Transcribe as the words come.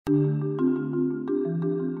The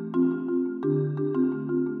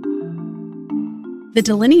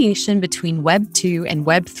delineation between Web 2 and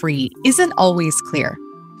Web 3 isn't always clear.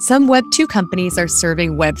 Some Web 2 companies are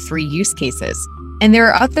serving Web 3 use cases, and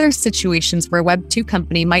there are other situations where Web 2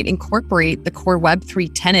 company might incorporate the core Web 3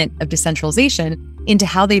 tenet of decentralization into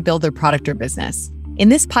how they build their product or business. In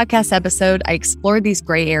this podcast episode, I explored these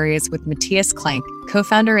gray areas with Matthias Klenk,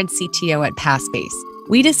 co-founder and CTO at Passbase.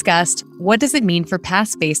 We discussed, what does it mean for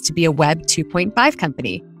Passbase to be a Web 2.5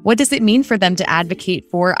 company? What does it mean for them to advocate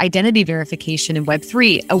for identity verification in Web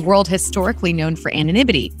 3, a world historically known for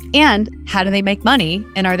anonymity? And how do they make money?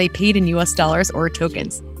 And are they paid in US dollars or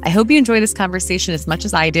tokens? I hope you enjoy this conversation as much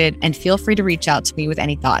as I did, and feel free to reach out to me with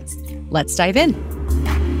any thoughts. Let's dive in.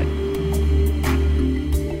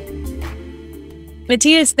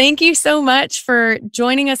 Matthias, thank you so much for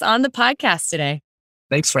joining us on the podcast today.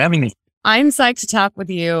 Thanks for having me. I'm psyched to talk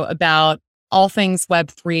with you about all things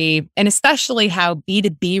Web3, and especially how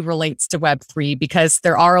B2B relates to Web3, because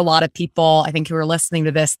there are a lot of people, I think, who are listening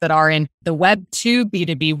to this that are in the Web2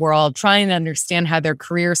 B2B world, trying to understand how their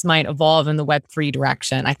careers might evolve in the Web3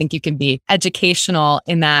 direction. I think you can be educational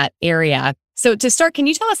in that area. So to start, can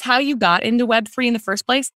you tell us how you got into Web3 in the first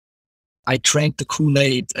place? I drank the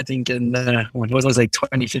Kool-Aid, I think in, when it was like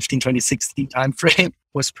 2015, 2016 timeframe,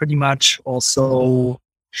 was pretty much also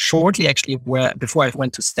shortly actually before I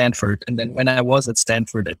went to Stanford. And then when I was at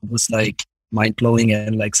Stanford, it was like mind blowing,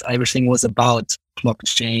 and like everything was about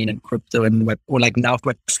blockchain and crypto and web, or like now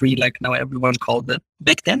Web3, like now everyone called it.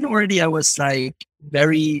 Back then already I was like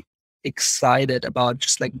very excited about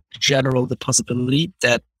just like general the possibility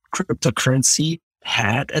that cryptocurrency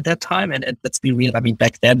had at that time. And let's be real, I mean,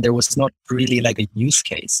 back then there was not really like a use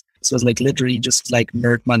case. So it was like literally just like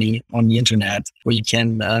nerd money on the internet where you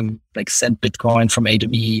can like send Bitcoin from A to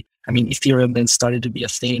B. I mean, Ethereum then started to be a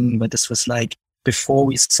thing, but this was like before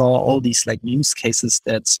we saw all these like use cases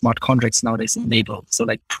that smart contracts nowadays enable. So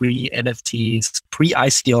like pre-NFTs,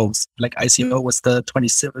 pre-ICOs, like ICO was the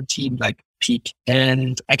 2017 like peak.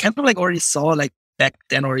 And I kind of like already saw like back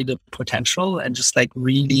then already the potential, and just like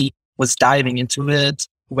really was diving into it,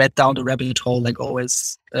 went down the rabbit hole, like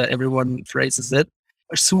always everyone phrases it.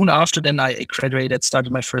 Soon after then I graduated,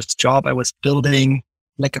 started my first job. I was building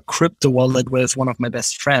like a crypto wallet with one of my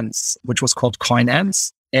best friends, which was called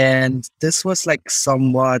Coinance. And this was like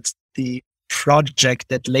somewhat the project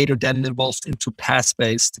that later then evolved into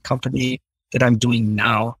Passbase, the company that I'm doing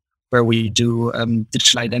now, where we do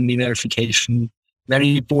digital identity verification.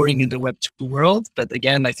 Very boring in the Web2 world. But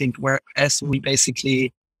again, I think whereas we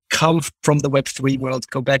basically come from the Web3 world,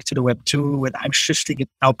 go back to the Web2, and I'm shifting it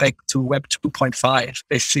now back to Web 2.5,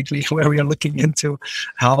 basically, where we are looking into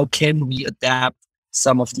how can we adapt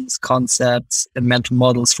some of these concepts and mental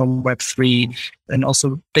models from Web3, and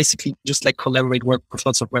also basically just like collaborate, work with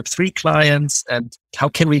lots of Web3 clients, and how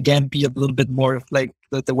can we again be a little bit more like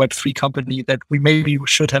the Web3 company that we maybe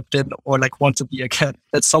should have been or like want to be again.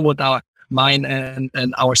 That's somewhat mine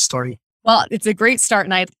and our story. Well, it's a great start.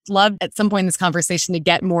 And I'd love at some point in this conversation to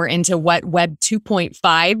get more into what Web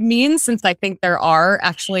 2.5 means, since I think there are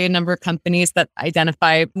actually a number of companies that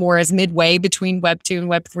identify more as midway between Web 2 and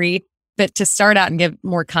Web 3. But to start out and give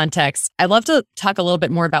more context, I'd love to talk a little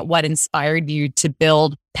bit more about what inspired you to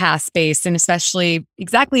build Passbase, and especially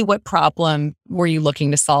exactly what problem were you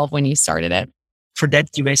looking to solve when you started it? For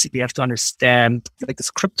that, you basically have to understand like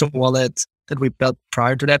this crypto wallet that we built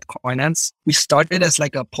prior to that, Coinance. We started as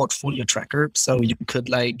like a portfolio tracker. So you could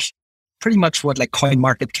like pretty much what like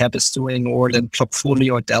CoinMarketCap is doing, or then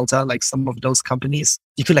Portfolio or Delta, like some of those companies.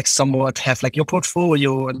 You could like somewhat have like your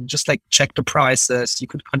portfolio and just like check the prices. You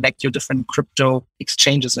could connect your different crypto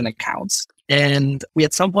exchanges and accounts. And we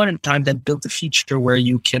at some point in time then built a feature where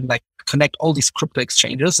you can like connect all these crypto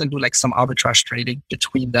exchanges and do like some arbitrage trading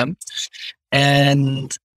between them.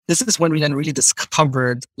 And this is when we then really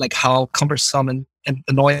discovered like how cumbersome and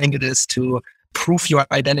annoying it is to prove your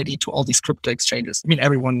identity to all these crypto exchanges. I mean,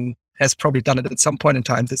 everyone has probably done it at some point in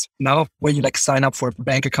time. This now where you like sign up for a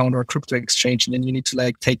bank account or a crypto exchange, and then you need to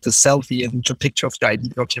like take the selfie and a picture of the ID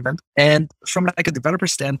document. And from like a developer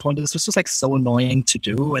standpoint, this was just like so annoying to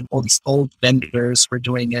do. And all these old vendors were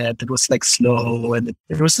doing it. It was like slow, and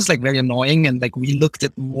it was just like very annoying. And like we looked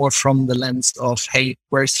at more from the lens of, hey,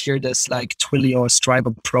 where's here this like Twilio or Stripe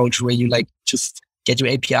approach where you like just get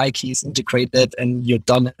your API keys integrated and you're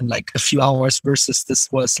done in like a few hours, versus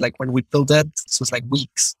this was like when we built it, this was like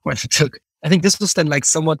weeks when it took. I think this was then like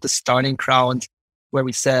somewhat the starting ground where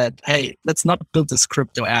we said, hey, let's not build this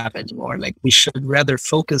crypto app anymore. Like we should rather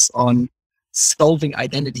focus on solving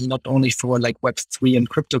identity, not only for like Web3 and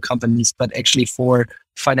crypto companies, but actually for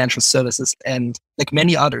financial services and like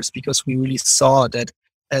many others, because we really saw that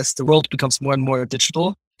as the world becomes more and more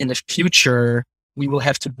digital in the future, we will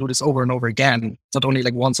have to do this over and over again, not only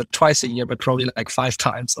like once or twice a year, but probably like 5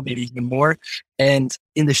 times or maybe even more. And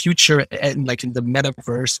in the future, and like in the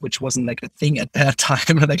metaverse, which wasn't like a thing at that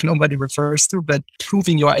time, like nobody refers to, but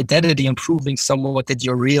proving your identity and proving somewhat that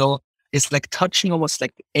you're real is like touching almost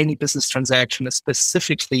like any business transaction,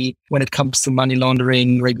 specifically when it comes to money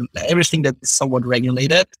laundering, everything that is somewhat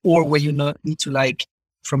regulated, or where you need to like,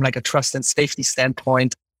 from like a trust and safety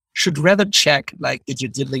standpoint, should rather check like that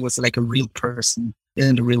you're dealing with like a real person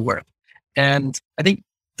in the real world. And I think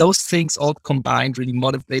those things all combined really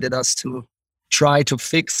motivated us to try to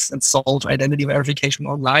fix and solve identity verification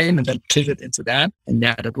online and then pivot into that. And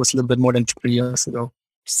yeah, that was a little bit more than 3 years ago.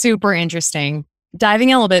 Super interesting. Diving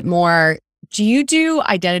in a little bit more, do you do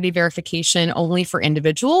identity verification only for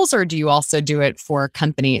individuals or do you also do it for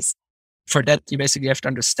companies? For that, you basically have to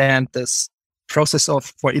understand this process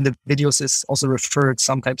for individuals is also referred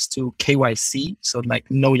sometimes to KYC. So like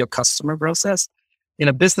know your customer process. In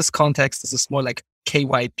a business context, this is more like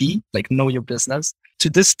KYB, like know your business. To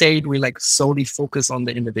this date, we like solely focus on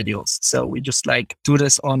the individuals. So we just like do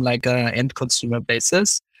this on like a end consumer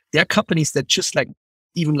basis. There are companies that just like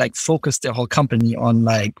even like focus their whole company on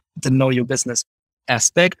like the know your business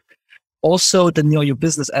aspect. Also, the know your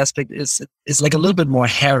business aspect is like a little bit more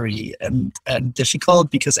hairy and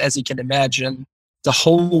difficult because, as you can imagine, the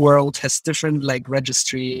whole world has different like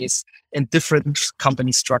registries and different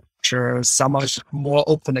company structures. Some are more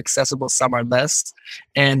open, accessible, some are less.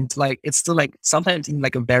 And like it's still like sometimes even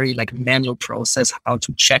like a very like manual process how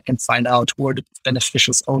to check and find out who are the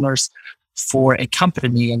beneficial owners for a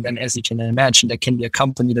company. And then, as you can imagine, there can be a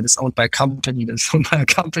company that is owned by a company that is owned by a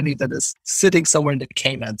company that is sitting somewhere in the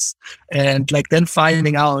Caymans. And like then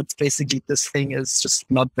finding out basically this thing is just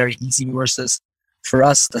not very easy versus for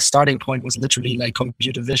us, the starting point was literally like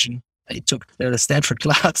computer vision. I took the Stanford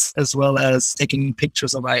class as well as taking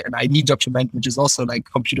pictures of an ID document, which is also like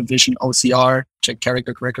computer vision, OCR, check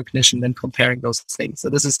character recognition, then comparing those things. So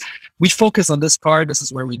we focus on this part. This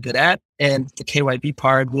is where we're good at. And the KYB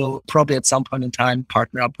part will probably at some point in time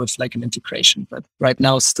partner up with like an integration. But right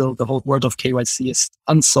now, still the whole world of KYC is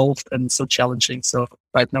unsolved and so challenging. So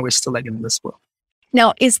right now we're still like in this world.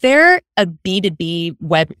 Now, is there a B2B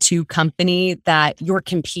Web2 company that you're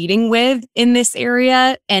competing with in this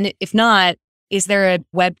area? And if not, is there a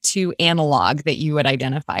Web2 analog that you would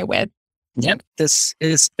identify with? Yeah, this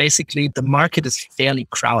is basically the market is fairly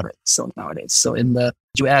crowded. So nowadays, so in the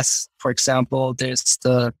US, for example, there's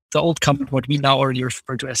the old company, what we now already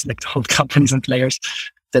refer to as like the old companies and players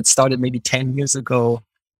that started maybe 10 years ago.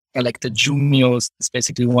 And like the Jumios is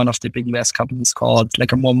basically one of the big US companies called.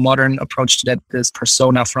 Like a more modern approach to that is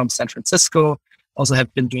Persona from San Francisco. Also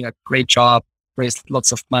have been doing a great job, raised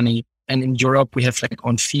lots of money. And in Europe, we have like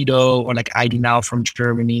Onfido or like ID Now from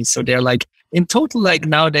Germany. So they're like in total, like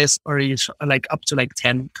nowadays already like up to like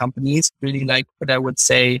 10 companies, really like what I would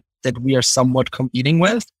say that we are somewhat competing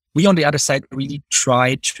with. We on the other side really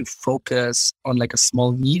try to focus on like a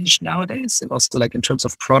small niche nowadays, and also like in terms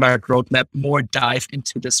of product roadmap, more dive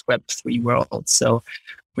into this Web3 world. So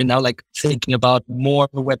we're now like thinking about more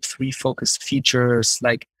Web3 focused features.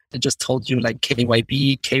 Like I just told you, like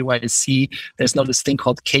KYB, KYC. There's now this thing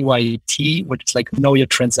called KYT, which is like know your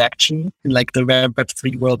transaction in like the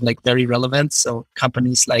Web3 world, like very relevant. So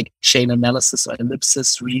companies like Chain Analysis or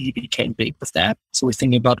Ellipsis really became big with that. So we're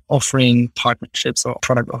thinking about offering partnerships or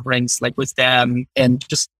product offerings like with them and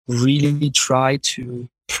just really try to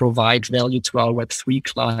provide value to our Web3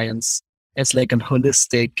 clients as like a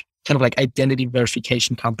holistic kind of like identity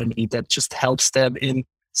verification company that just helps them in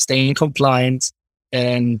staying compliant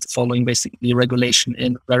and following basically regulation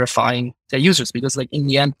in verifying their users. Because like in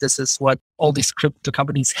the end, this is what all these crypto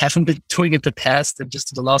companies haven't been doing in the past. And just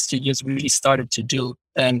in the last 2 years, we really started to do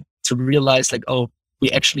and to realize like, oh, we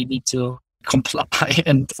actually need to comply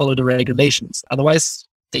and follow the regulations. Otherwise,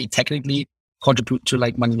 they technically contribute to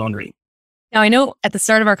like money laundering. Now, I know at the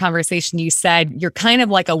start of our conversation, you said you're kind of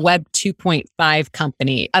like a Web 2.5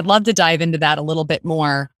 company. I'd love to dive into that a little bit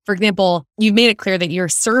more. For example, you've made it clear that you're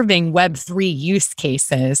serving Web3 use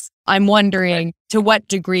cases. I'm wondering, to what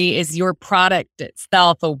degree is your product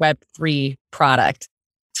itself a Web3 product?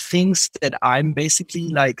 Things that I'm basically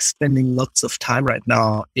like spending lots of time right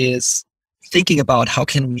now is thinking about how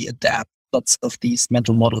can we adapt lots of these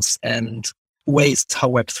mental models and ways how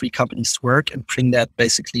Web3 companies work and bring that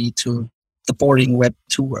basically to the boring Web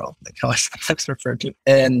 2 world, like how I sometimes refer to.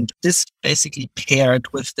 And this basically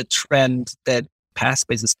paired with the trend that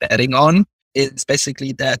Passbase is betting on is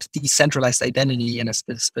basically that decentralized identity and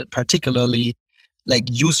particularly like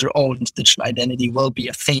user-owned digital identity will be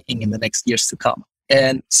a thing in the next years to come.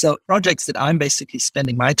 And so projects that I'm basically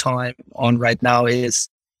spending my time on right now is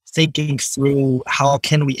thinking through how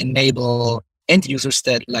can we enable end users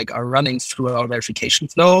that like are running through our verification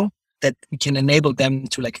flow, that we can enable them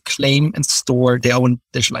to like claim and store their own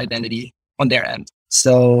digital identity on their end.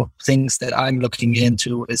 So things that I'm looking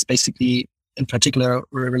into is basically, in particular,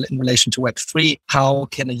 in relation to Web3, how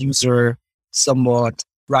can a user somewhat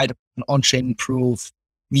write an on-chain proof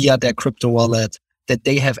via their crypto wallet that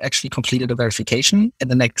they have actually completed a verification. And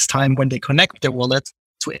the next time when they connect their wallet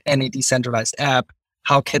to any decentralized app,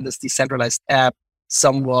 how can this decentralized app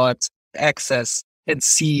somewhat access and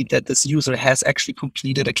see that this user has actually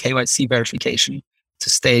completed a KYC verification to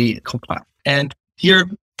stay compliant? And here,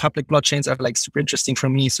 public blockchains are like super interesting for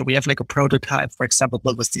me. So we have like a prototype, for example,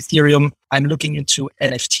 built with Ethereum. I'm looking into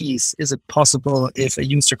NFTs. Is it possible if a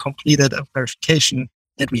user completed a verification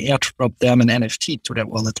that we airdrop them an NFT to their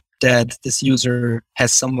wallet, that this user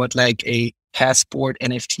has somewhat like a passport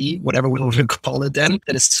NFT, whatever we will call it then,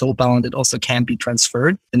 that is so bound it also can be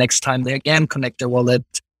transferred. The next time they again connect their wallet,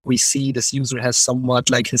 we see this user has somewhat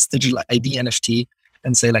like his digital ID NFT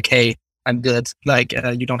and say like, hey, I'm good. Like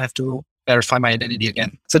you don't have to verify my identity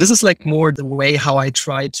again. So this is like more the way how I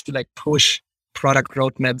try to like push product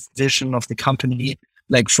roadmap vision of the company,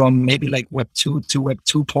 like from maybe like Web 2 to Web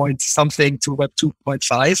 2 point something to Web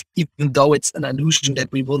 2.5, even though it's an illusion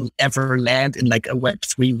that we will ever land in like a Web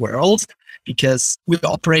 3 world, because we're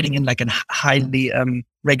operating in like a highly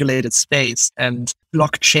regulated space, and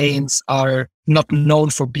blockchains are not known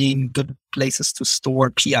for being good places to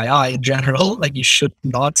store PII in general. Like you should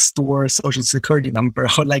not store social security number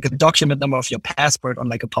or like a document number of your passport on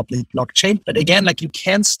like a public blockchain. But again, like you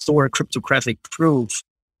can store cryptographic proof,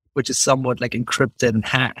 which is somewhat like encrypted and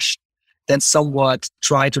hashed, then somewhat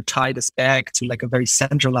try to tie this back to like a very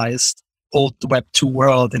centralized old Web 2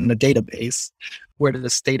 world in a database where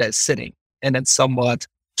this data is sitting, and then somewhat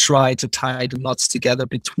try to tie the knots together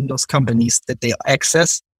between those companies that they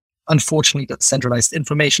access. Unfortunately, that's centralized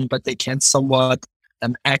information, but they can somewhat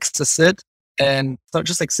access it. And so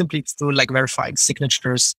just like simply through like verifying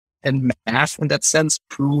signatures and math in that sense,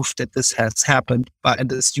 prove that this has happened, and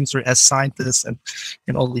this user has signed this and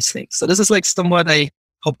all these things. So this is like somewhat, I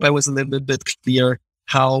hope I was a little bit clear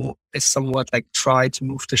how I somewhat like try to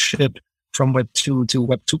move the ship from Web 2 to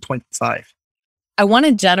Web 2.5. I want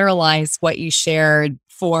to generalize what you shared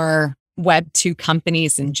for Web 2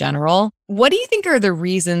 companies in general. What do you think are the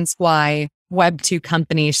reasons why Web 2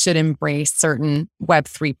 companies should embrace certain Web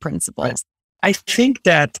 3 principles? Right. I think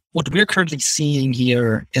that what we're currently seeing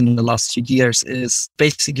here in the last few years is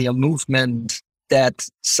basically a movement that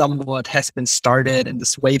somewhat has been started and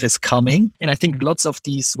this wave is coming. And I think lots of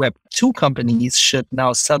these Web 2 companies should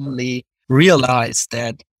now suddenly realize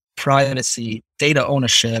that privacy, data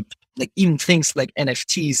ownership, like even things like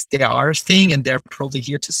NFTs, they are a thing and they're probably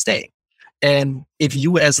here to stay. And if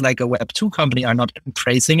you as like a Web 2 company are not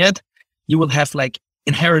embracing it, you will have like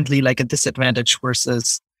inherently like a disadvantage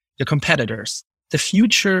versus your competitors. The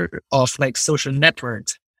future of like social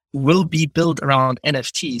networks will be built around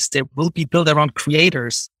NFTs. They will be built around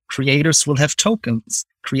creators. Creators will have tokens.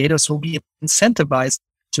 Creators will be incentivized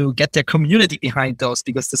to get their community behind those,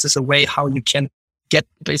 because this is a way how you can get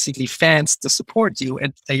basically fans to support you,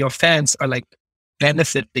 and your fans are like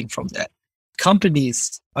benefiting from that.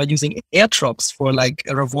 Companies are using airdrops for like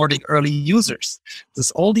rewarding early users.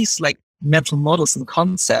 There's all these like mental models and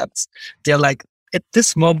concepts. They're like, at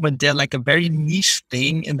this moment, they're like a very niche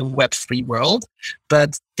thing in the Web3 world,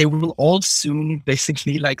 but they will all soon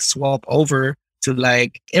basically like swap over to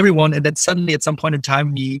like everyone. And then suddenly at some point in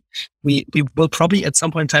time, we will probably at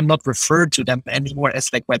some point in time not refer to them anymore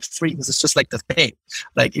as like Web3. This is just like the thing.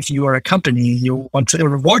 Like if you are a company, you want to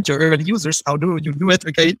reward your early users, how do you do it?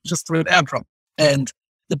 Okay, just through an airdrop. And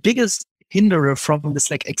the biggest hinderer from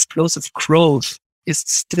this like explosive growth is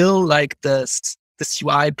still like this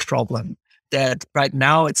UI problem, that right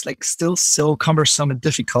now it's like still so cumbersome and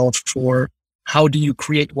difficult for how do you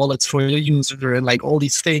create wallets for your user and like all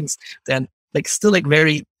these things. Then like still like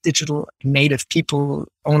very digital native people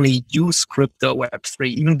only use crypto Web3,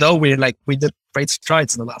 even though we did great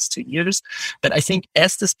strides in the last 2 years. But I think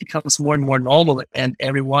as this becomes more and more normal and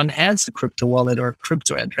everyone has a crypto wallet or a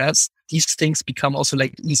crypto address, these things become also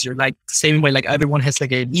like easier. Like the same way like everyone has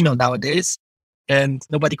like an email nowadays, and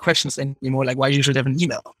nobody questions anymore like why you should have an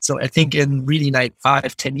email. So I think in really like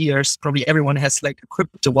 5-10 years, probably everyone has like a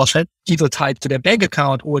crypto wallet either tied to their bank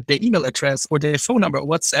account or their email address or their phone number or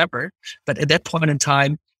whatsoever. But at that point in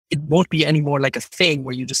time, it won't be anymore like a thing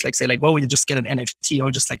where you just like say like, well, you just get an NFT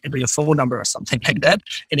or just like enter your phone number or something like that,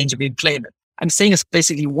 and then you can claim it. I'm saying is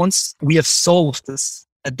basically once we have solved this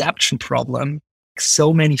adaptation problem,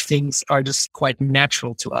 so many things are just quite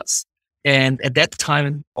natural to us. And at that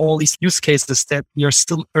time, all these use cases that we are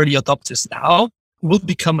still early adopters now will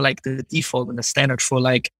become like the default and the standard for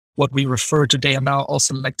like what we refer today and now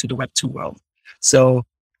also like to the Web2 world. So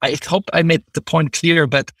I hope I made the point clear,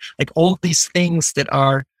 but like all these things that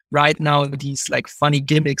are right now, these like funny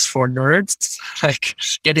gimmicks for nerds, like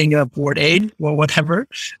getting a Bored Ape or whatever,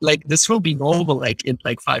 like this will be normal like in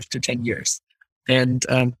like 5 to 10 years. And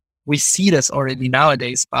we see this already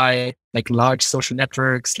nowadays by like large social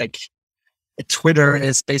networks, like Twitter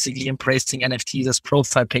is basically embracing NFTs as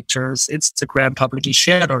profile pictures. Instagram publicly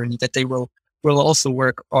shared already that they will also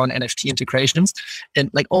work on NFT integrations.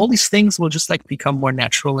 And like all these things will just like become more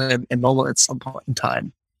natural and normal at some point in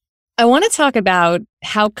time. I want to talk about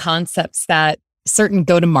how concepts that certain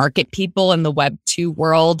go-to-market people in the Web2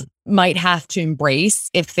 world might have to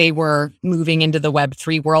embrace if they were moving into the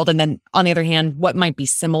Web3 world. And then on the other hand, what might be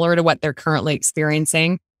similar to what they're currently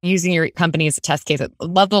experiencing. Using your company as a test case, I'd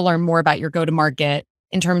love to learn more about your go-to-market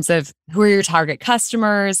in terms of who are your target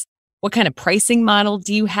customers, what kind of pricing model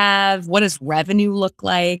do you have, what does revenue look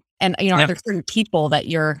like, and are there certain people that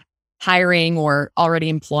you're hiring or already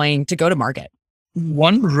employing to go to market?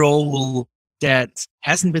 One role that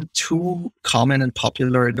hasn't been too common and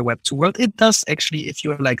popular in the Web2 world, it does actually, if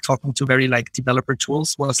you're like talking to very like developer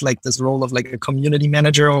tools, was like this role of like a community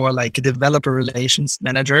manager or like a developer relations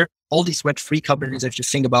manager. All these Web3 companies, if you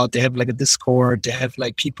think about, they have like a Discord, they have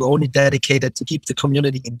like people only dedicated to keep the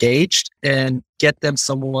community engaged and get them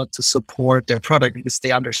somewhat to support their product, because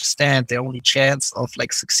they understand the only chance of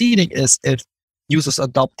like succeeding is if users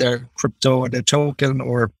adopt their crypto or their token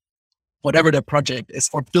or whatever their project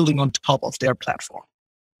is, or building on top of their platform.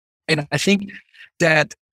 And I think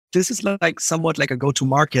that this is like somewhat like a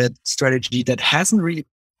go-to-market strategy that hasn't really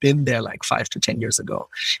been there like 5 to 10 years ago.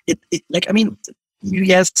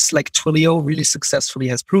 Yes, like Twilio really successfully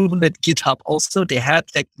has proven that. GitHub also, they had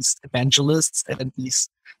like these evangelists and these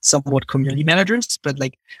somewhat community managers, but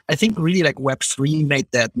like I think really like Web3 made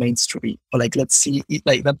that mainstream, or like let's see,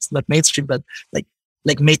 like that's not mainstream, but like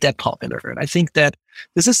made that popular. And I think that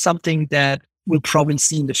this is something that we'll probably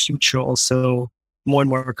see in the future also more and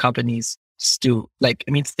more companies do. Like,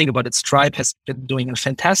 I mean, think about it. Stripe has been doing a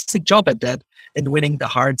fantastic job at that and winning the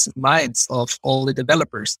hearts and minds of all the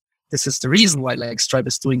developers. This is the reason why like Stripe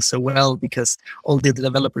is doing so well, because all the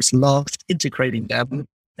developers loved integrating them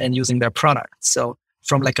and using their product. So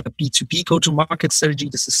from like a B2B go-to-market strategy,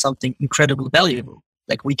 this is something incredibly valuable.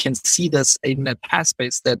 Like we can see this in that past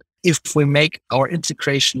space, that if we make our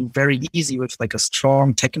integration very easy with like a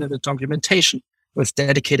strong technical documentation, with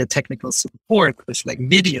dedicated technical support, with like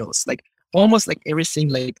videos, like almost like everything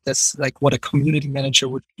like this, like what a community manager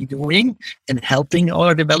would be doing and helping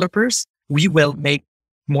our developers, we will make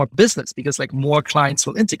more business, because like more clients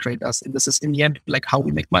will integrate us. And this is in the end, like how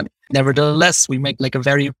we make money. Nevertheless, we make like a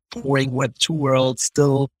very boring Web2 world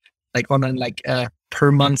still, like on a like per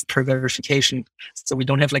month per verification. So we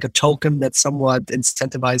don't have like a token that somewhat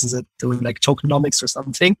incentivizes it, doing like tokenomics or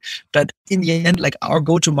something. But in the end, like our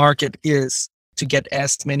go-to-market is to get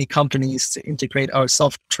as many companies to integrate our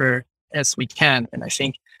software as we can. And I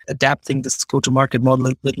think adapting this go-to-market model a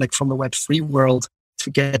little bit like from the Web3 world to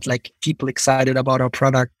get like people excited about our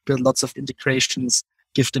product, build lots of integrations,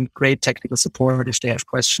 give them great technical support if they have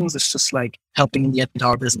questions. It's just like helping in the end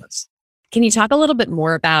our business. Can you talk a little bit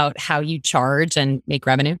more about how you charge and make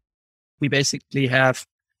revenue? We basically have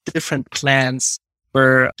different plans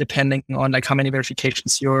where, depending on like how many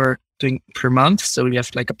verifications you're doing per month. So we have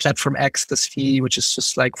like a platform access fee, which is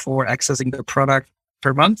just like for accessing the product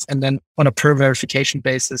per month. And then on a per verification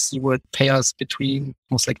basis, you would pay us between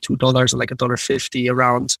almost like $2 or like $1.50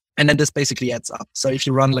 around. And then this basically adds up. So if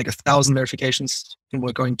you run like 1,000 verifications,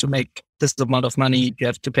 we're going to make this amount of money you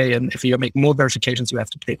have to pay. And if you make more verifications, you have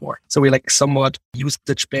to pay more. So we're like somewhat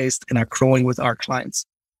usage based and are growing with our clients.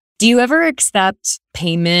 Do you ever accept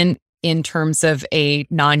payment in terms of a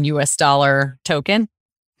non-US dollar token?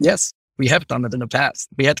 Yes. We have done it in the past.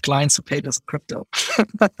 We had clients who paid us in crypto.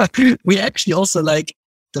 We actually also like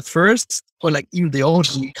the first or like even the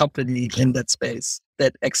only company in that space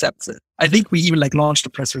that accepts it. I think we even like launched a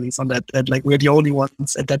press release on that like we're the only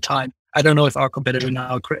ones at that time. I don't know if our competitor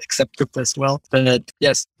now accept crypto as well, but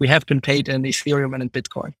yes, we have been paid in Ethereum and in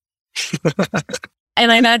Bitcoin.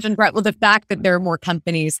 And I imagine, Brett, well, the fact that there are more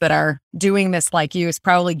companies that are doing this like you is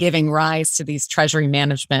probably giving rise to these treasury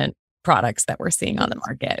management products that we're seeing on the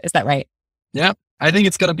market. Is that right? Yeah, I think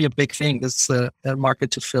it's going to be a big thing. This is a market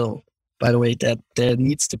to fill, by the way, that there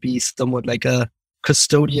needs to be somewhat like a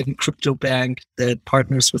custodian crypto bank that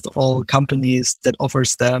partners with all companies that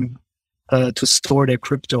offers them to store their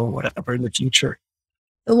crypto or whatever in the future.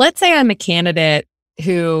 Let's say I'm a candidate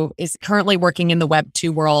who is currently working in the Web2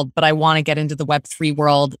 world, but I want to get into the Web3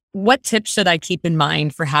 world. What tips should I keep in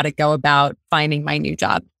mind for how to go about finding my new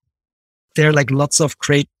job? There are like lots of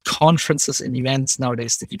great conferences and events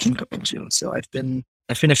nowadays that you can go to. So I've been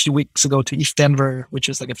a few weeks ago to ETH Denver, which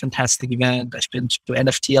is like a fantastic event. I've been to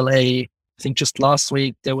NFT LA. I think just last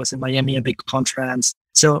week there was in Miami a big conference.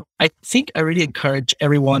 So I think I really encourage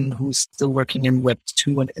everyone who's still working in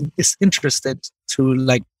Web2 and is interested to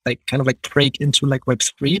like break into like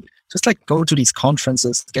Web3, just like go to these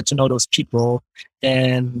conferences, get to know those people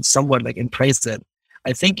and somewhat like embrace it.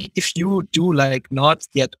 I think if you do like not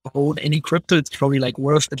yet own any crypto, it's probably like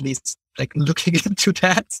worth at least like looking into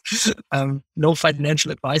that. No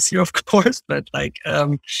financial advice here, of course, but like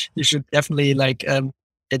you should definitely like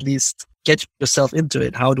at least get yourself into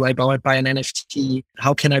it. How do I buy an NFT?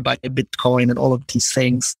 How can I buy a Bitcoin and all of these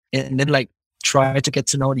things? And then like try to get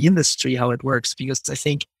to know the industry, how it works. Because I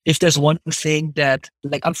think if there's one thing that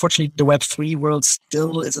like, unfortunately, the Web3 world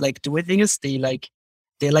still is like doing is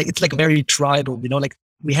it's like very tribal, you know, like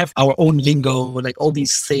we have our own lingo, like all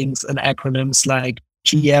these things and acronyms like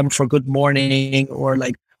GM for good morning or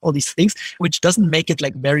like all these things, which doesn't make it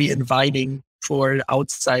like very inviting for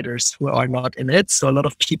outsiders who are not in it. So a lot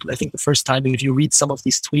of people, I think the first time if you read some of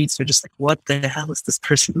these tweets, you're just like, what the hell is this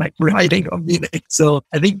person like writing or meaning? So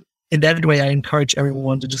I think in that way, I encourage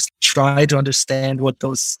everyone to just try to understand what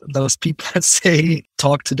those people say,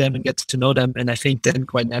 talk to them and get to know them. And I think then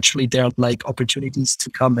quite naturally there are like opportunities to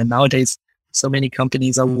come. And nowadays, so many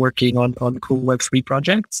companies are working on cool Web3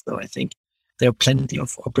 projects. So I think there are plenty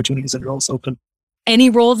of opportunities and roles open. Any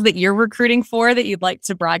roles that you're recruiting for that you'd like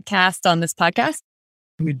to broadcast on this podcast?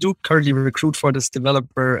 We do currently recruit for this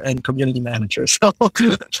developer and community manager. So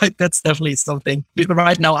like that's definitely something.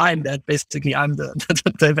 Right now I'm that. Basically, I'm the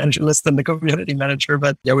evangelist and the community manager.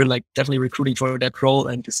 But yeah, we're like definitely recruiting for that role.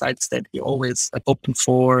 And besides that, we're always open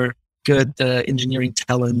for good engineering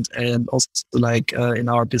talent and also like in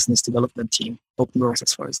our business development team, open roles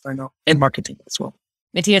as far as I know, and marketing as well.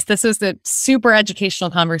 Matthias, this was a super educational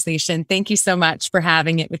conversation. Thank you so much for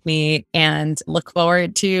having it with me and look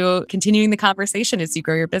forward to continuing the conversation as you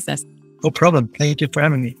grow your business. No problem. Thank you for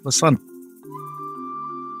having me. It was fun.